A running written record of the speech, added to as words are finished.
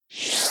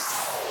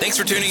Thanks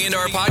for tuning into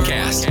our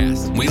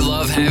podcast. We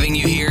love having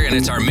you here, and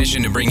it's our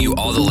mission to bring you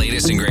all the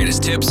latest and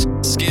greatest tips,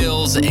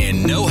 skills,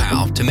 and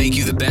know-how to make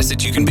you the best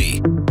that you can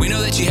be. We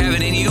know that you have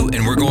it in you,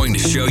 and we're going to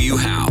show you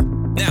how.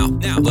 Now,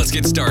 let's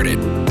get started.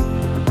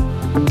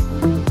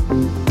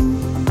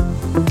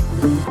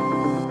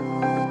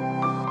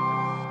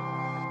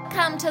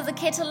 Welcome to the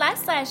Keto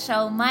Lifestyle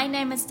Show. My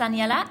name is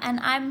Daniela,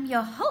 and I'm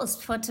your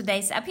host for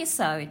today's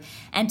episode.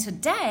 And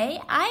today,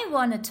 I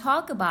want to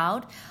talk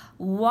about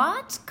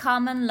what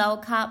common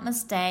low-carb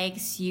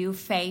mistakes you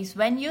face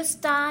when you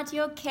start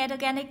your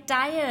ketogenic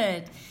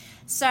diet.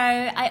 So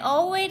I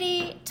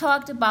already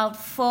talked about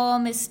 4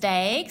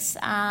 mistakes,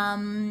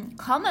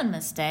 common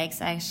mistakes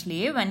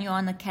actually, when you're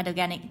on a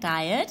ketogenic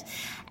diet.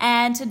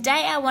 And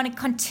today I want to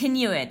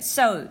continue it.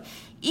 So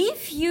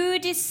if you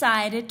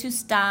decided to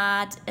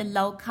start a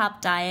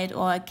low-carb diet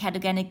or a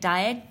ketogenic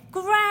diet,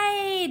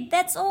 great!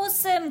 That's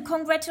awesome!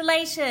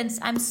 Congratulations!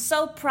 I'm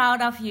so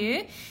proud of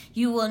you.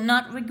 You will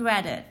not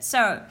regret it.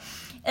 So,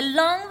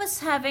 along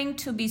with having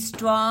to be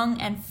strong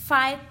and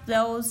fight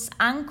those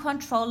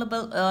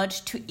uncontrollable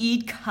urge to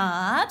eat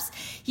carbs,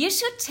 you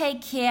should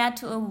take care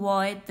to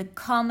avoid the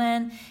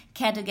common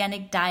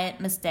ketogenic diet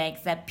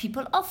mistakes that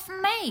people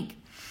often make.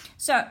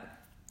 So,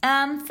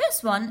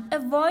 first one,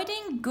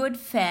 avoiding good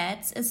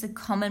fats is a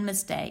common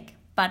mistake.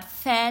 But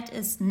fat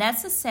is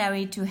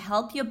necessary to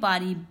help your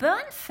body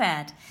burn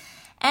fat.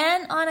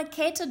 And on a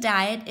keto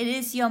diet, it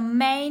is your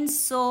main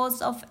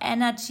source of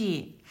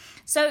energy.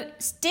 So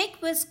stick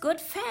with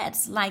good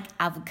fats like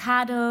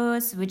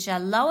avocados, which are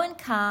low in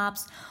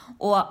carbs,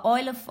 or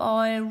olive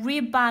oil,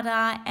 real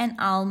butter, and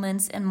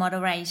almonds in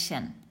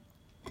moderation.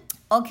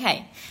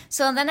 Okay,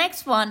 so the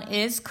next one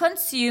is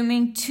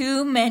consuming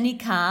too many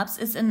carbs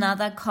is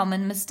another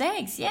common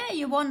mistake. Yeah,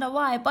 you wonder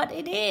why, but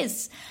it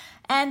is.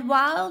 And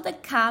while the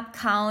carb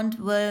count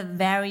will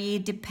vary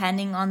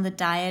depending on the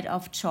diet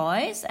of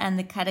choice, and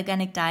the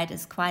ketogenic diet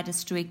is quite a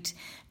strict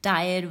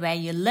diet where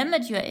you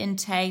limit your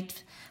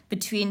intake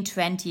between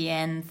 20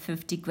 and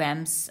 50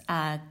 grams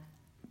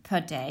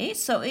per day.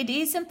 So it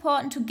is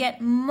important to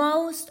get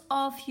most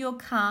of your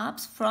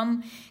carbs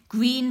from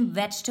green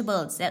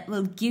vegetables that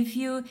will give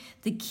you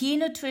the key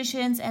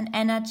nutrients and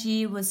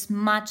energy with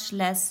much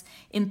less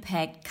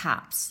impact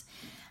carbs.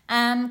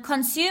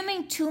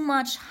 Consuming too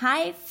much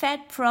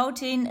high-fat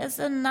protein is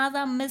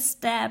another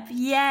misstep,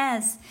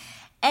 yes.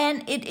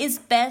 And it is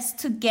best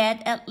to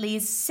get at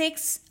least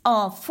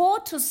 4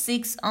 to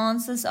 6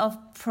 ounces of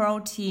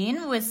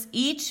protein with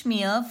each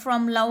meal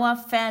from lower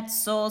fat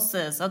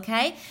sources,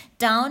 okay?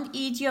 Don't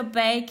eat your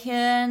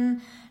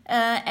bacon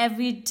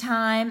every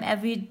time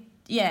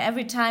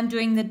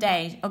during the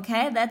day,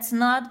 okay?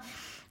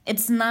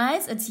 It's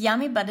nice, it's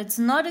yummy, but it's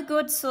not a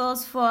good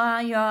source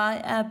for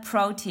your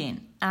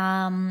protein.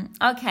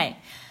 Okay,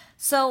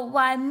 so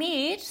while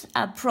meat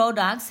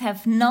products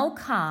have no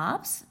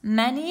carbs,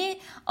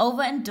 many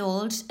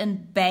overindulge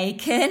in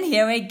bacon,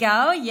 here we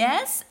go,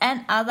 yes,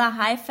 and other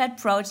high-fat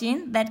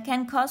protein that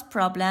can cause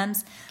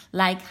problems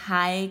like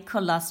high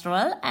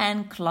cholesterol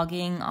and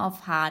clogging of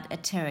heart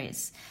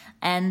arteries.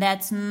 And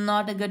that's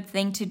not a good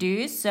thing to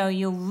do, so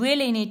you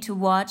really need to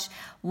watch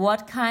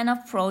what kind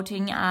of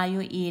protein are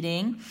you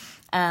eating.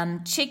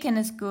 Chicken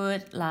is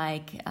good,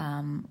 like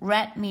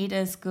red meat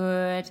is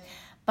good,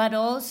 but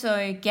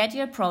also get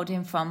your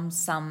protein from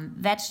some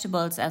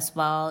vegetables as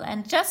well,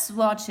 and just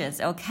watch it,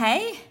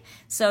 okay?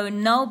 So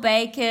no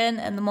bacon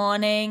in the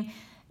morning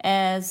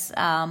as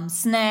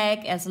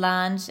snack, as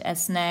lunch,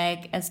 as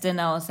snack, as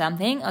dinner or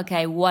something.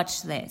 Okay,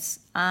 watch this.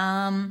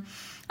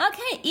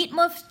 Okay, eat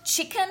more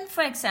chicken,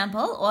 for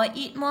example, or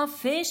eat more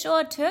fish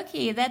or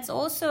turkey. That's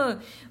also a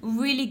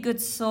really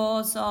good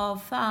source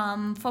of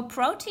for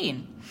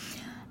protein.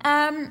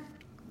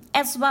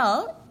 As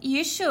well,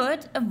 you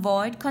should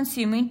avoid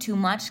consuming too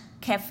much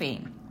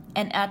caffeine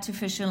and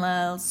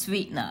artificial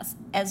sweeteners,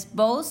 as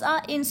both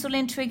are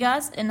insulin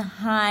triggers in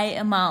high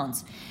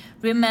amounts.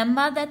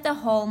 Remember that the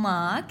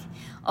hallmark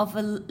of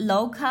a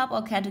low-carb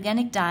or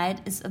ketogenic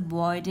diet is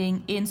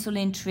avoiding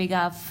insulin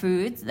trigger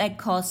foods that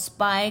cause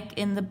spike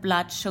in the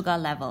blood sugar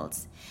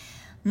levels.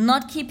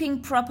 Not keeping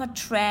proper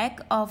track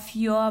of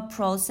your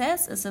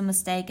process is a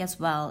mistake as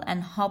well,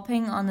 and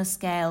hopping on a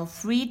scale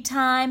 3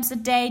 times a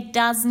day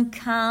doesn't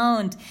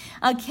count.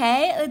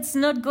 Okay, it's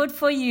not good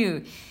for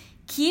you.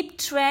 Keep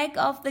track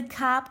of the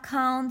carb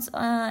counts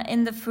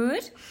in the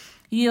food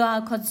you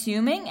are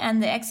consuming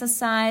and the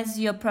exercise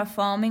you're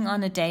performing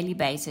on a daily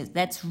basis.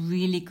 That's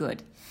really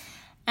good.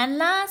 And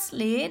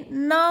lastly,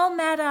 no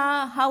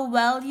matter how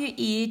well you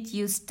eat,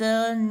 you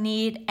still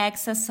need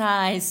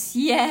exercise.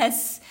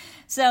 Yes.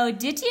 So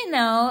did you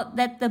know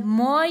that the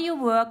more you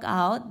work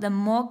out, the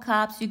more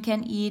carbs you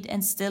can eat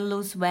and still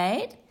lose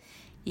weight?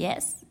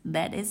 Yes,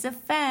 that is a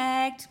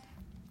fact.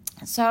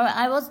 So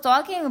I was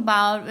talking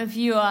about if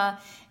you are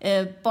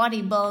a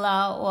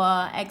bodybuilder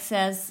or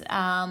excess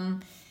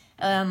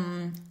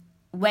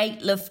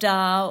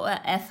weightlifter or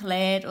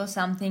athlete or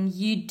something,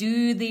 you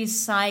do the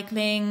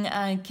cycling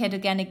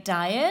ketogenic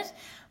diet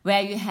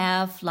where you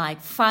have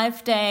like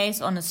 5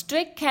 days on a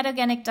strict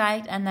ketogenic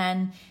diet and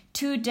then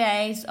 2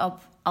 days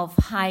of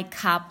high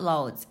carb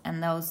loads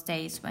and those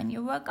days when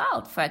you work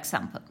out, for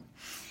example.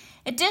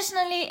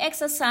 Additionally,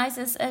 exercise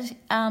is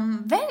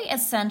very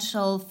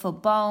essential for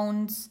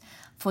bones,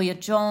 for your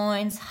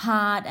joints,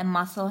 heart and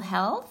muscle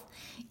health.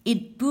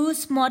 It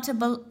boosts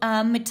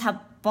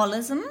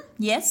metabolism,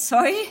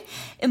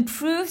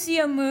 improves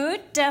your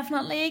mood,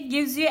 definitely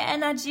gives you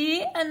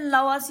energy and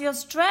lowers your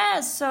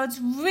stress. So it's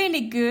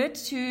really good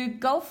to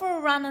go for a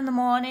run in the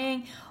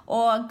morning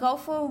or go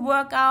for a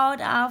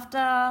workout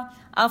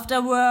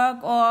after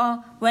work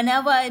or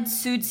whenever it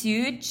suits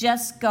you,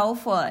 just go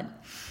for it.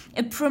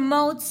 It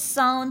promotes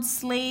sound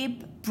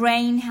sleep,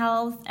 brain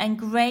health, and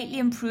greatly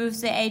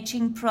improves the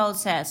aging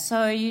process.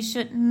 So you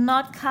should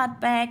not cut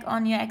back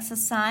on your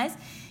exercise.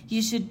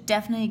 You should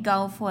definitely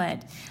go for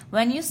it.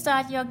 When you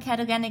start your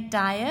ketogenic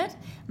diet,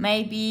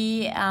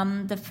 maybe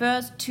the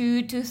first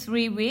 2 to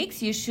 3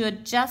 weeks, you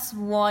should just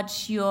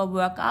watch your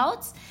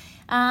workouts.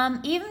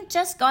 Even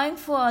just going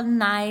for a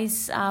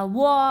nice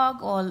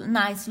walk or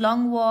nice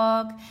long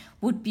walk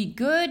would be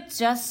good,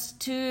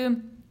 just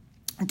to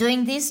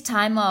during this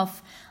time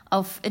of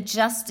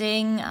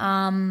adjusting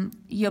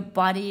your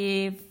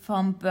body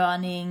from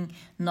burning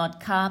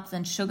not carbs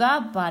and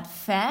sugar but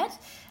fat.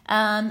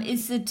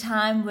 Is a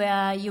time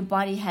where your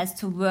body has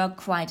to work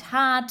quite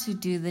hard to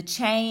do the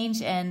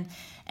change and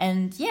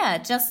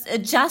just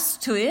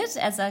adjust to it,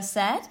 as I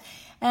said.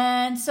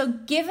 And so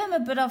give him a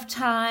bit of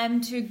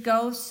time to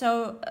go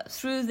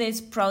through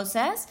this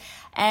process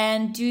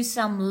and do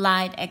some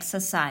light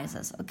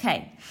exercises.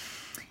 Okay.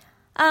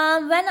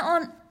 When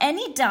on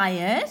any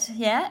diet,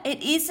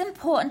 it is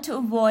important to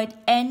avoid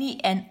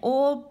any and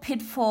all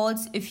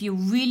pitfalls if you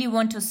really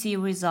want to see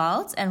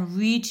results and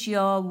reach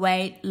your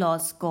weight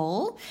loss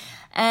goal.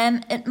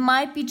 It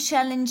might be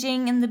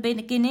challenging in the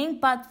beginning,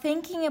 but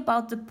thinking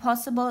about the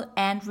possible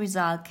end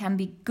result can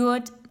be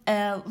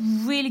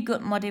really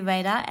good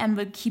motivator and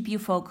will keep you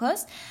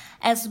focused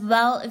as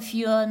well if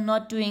you're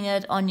not doing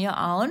it on your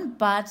own,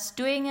 but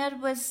doing it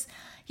with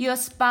your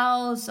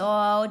spouse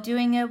or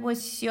doing it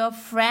with your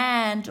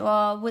friend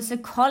or with a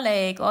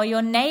colleague or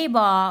your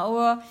neighbor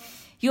or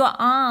your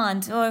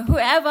aunt or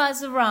whoever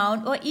is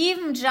around, or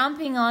even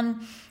jumping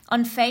on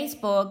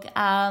Facebook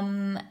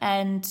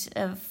and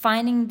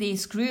finding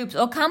these groups,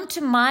 or come to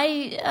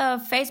my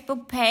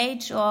Facebook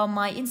page or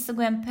my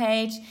Instagram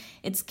page.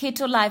 It's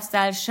Keto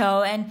Lifestyle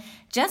Show, and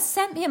just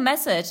send me a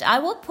message. I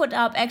will put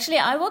up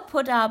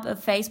a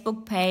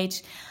Facebook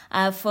page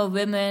for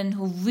women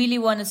who really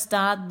want to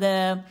start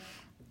the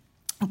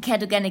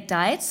ketogenic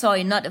diet.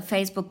 Sorry, not a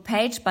Facebook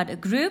page, but a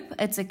group.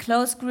 It's a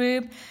closed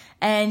group,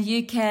 and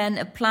you can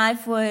apply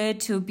for it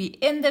to be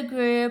in the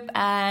group.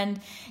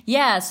 And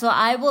so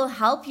I will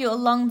help you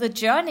along the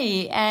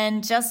journey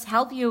and just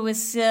help you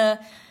with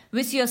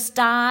your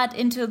start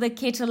into the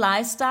keto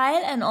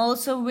lifestyle, and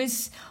also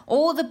with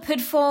all the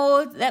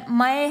pitfalls that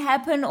may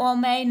happen or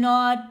may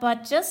not.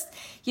 But just,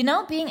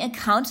 being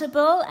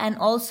accountable and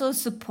also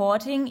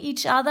supporting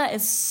each other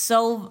is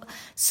so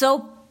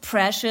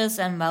precious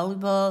and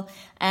valuable,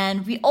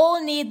 and we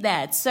all need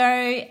that.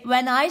 So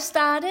when I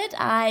started,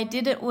 I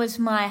did it with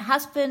my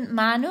husband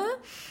Manu,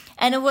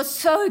 and it was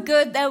so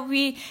good that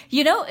we,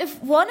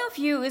 if one of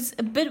you is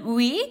a bit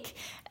weak,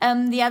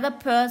 the other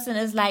person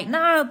is like,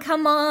 no,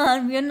 come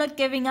on, we're not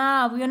giving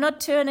up, we're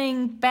not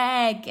turning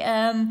back,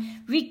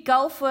 we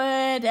go for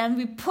it, and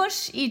we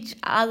push each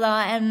other,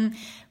 and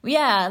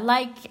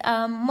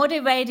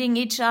motivating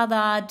each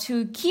other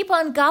to keep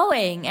on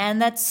going.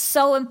 And that's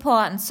so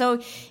important. So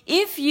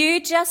if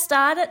you just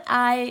started,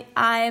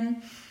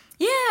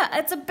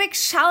 it's a big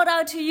shout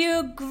out to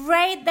you.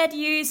 Great that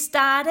you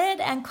started,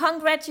 and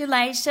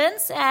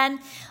congratulations. And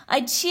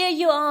I cheer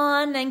you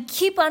on, and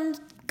keep on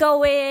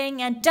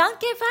going, and don't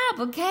give up,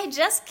 okay?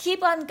 Just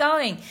keep on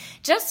going.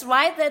 Just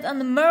write that on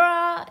the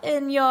mirror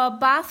in your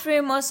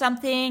bathroom or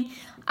something.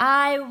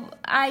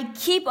 I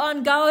keep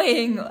on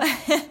going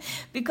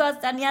because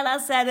Daniela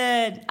said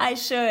it, I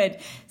should.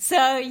 So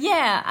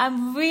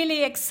I'm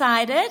really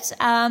excited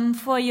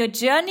for your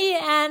journey,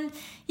 and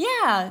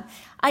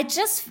I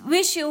just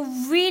wish you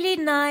a really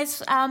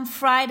nice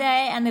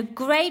Friday and a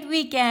great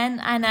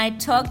weekend, and I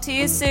talk to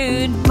you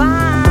soon.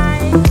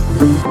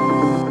 Bye.